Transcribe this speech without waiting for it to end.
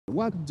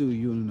What do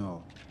you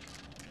know?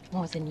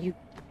 More than you.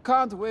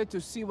 Can't wait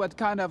to see what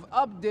kind of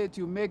update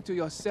you make to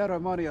your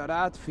ceremonial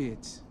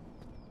outfit.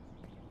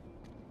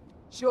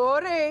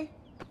 Shuri!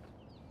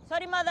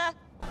 Sorry, Mother.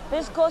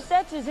 This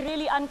corset is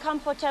really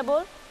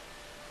uncomfortable.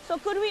 So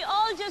could we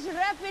all just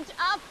wrap it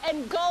up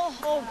and go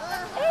home?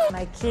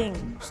 My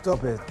king.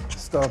 Stop it.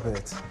 Stop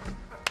it.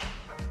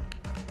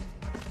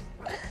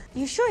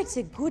 You sure it's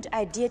a good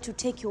idea to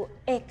take your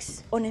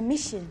ex on a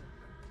mission?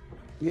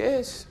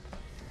 Yes.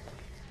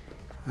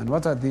 And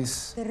what are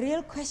these? The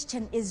real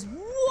question is,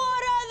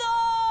 what are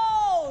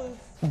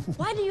those?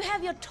 Why do you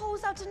have your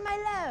toes out in my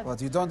lap?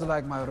 But you don't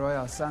like my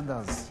royal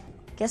sandals.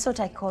 Guess what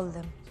I call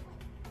them?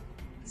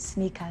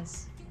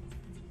 Sneakers.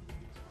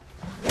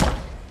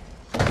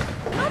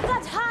 Not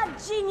that hard,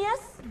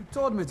 genius! You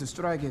told me to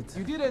strike it.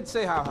 You didn't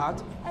say how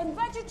hard. I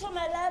invite you to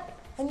my lab,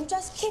 and you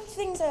just kick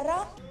things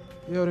around.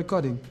 You're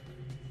recording.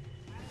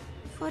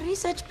 For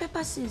research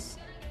purposes.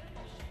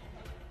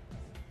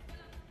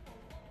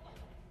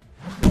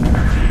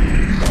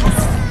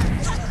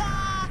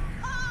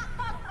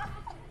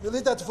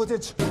 Delete that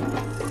footage.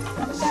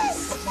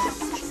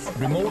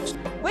 Remote.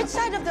 Which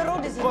side of the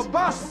road is it? For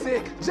God's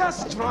sake,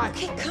 just strike.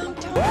 Okay, calm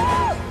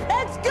down.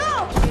 Let's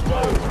go!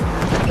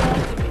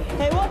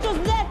 Hey, what was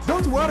that?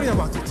 Don't worry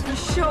about it. You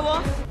show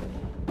off.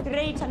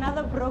 Great,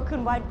 another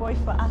broken white boy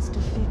for us to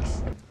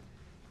fix.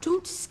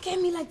 Don't scare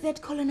me like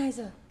that,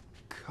 colonizer.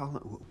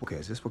 Okay,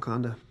 is this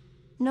Wakanda?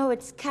 No,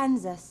 it's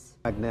Kansas.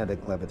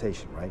 Magnetic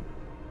levitation, right?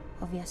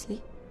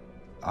 Obviously.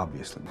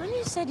 Obviously. When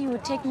you said you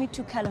would take me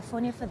to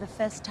California for the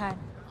first time,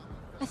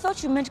 I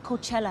thought you meant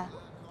Coachella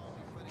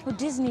or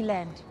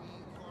Disneyland.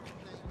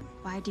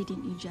 Why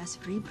didn't you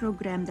just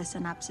reprogram the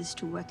synapses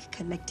to work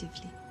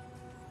collectively?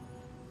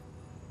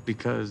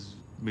 Because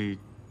we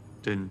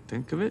didn't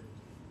think of it?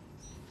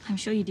 I'm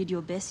sure you did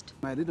your best.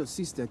 My little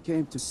sister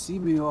came to see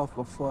me off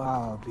before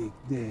our big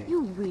day.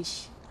 You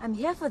wish. I'm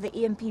here for the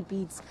EMP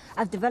beads.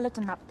 I've developed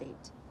an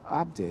update.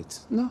 Update?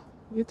 No,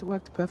 it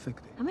worked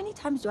perfectly. How many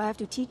times do I have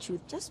to teach you?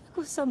 Just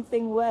because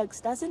something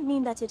works doesn't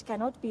mean that it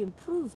cannot be improved.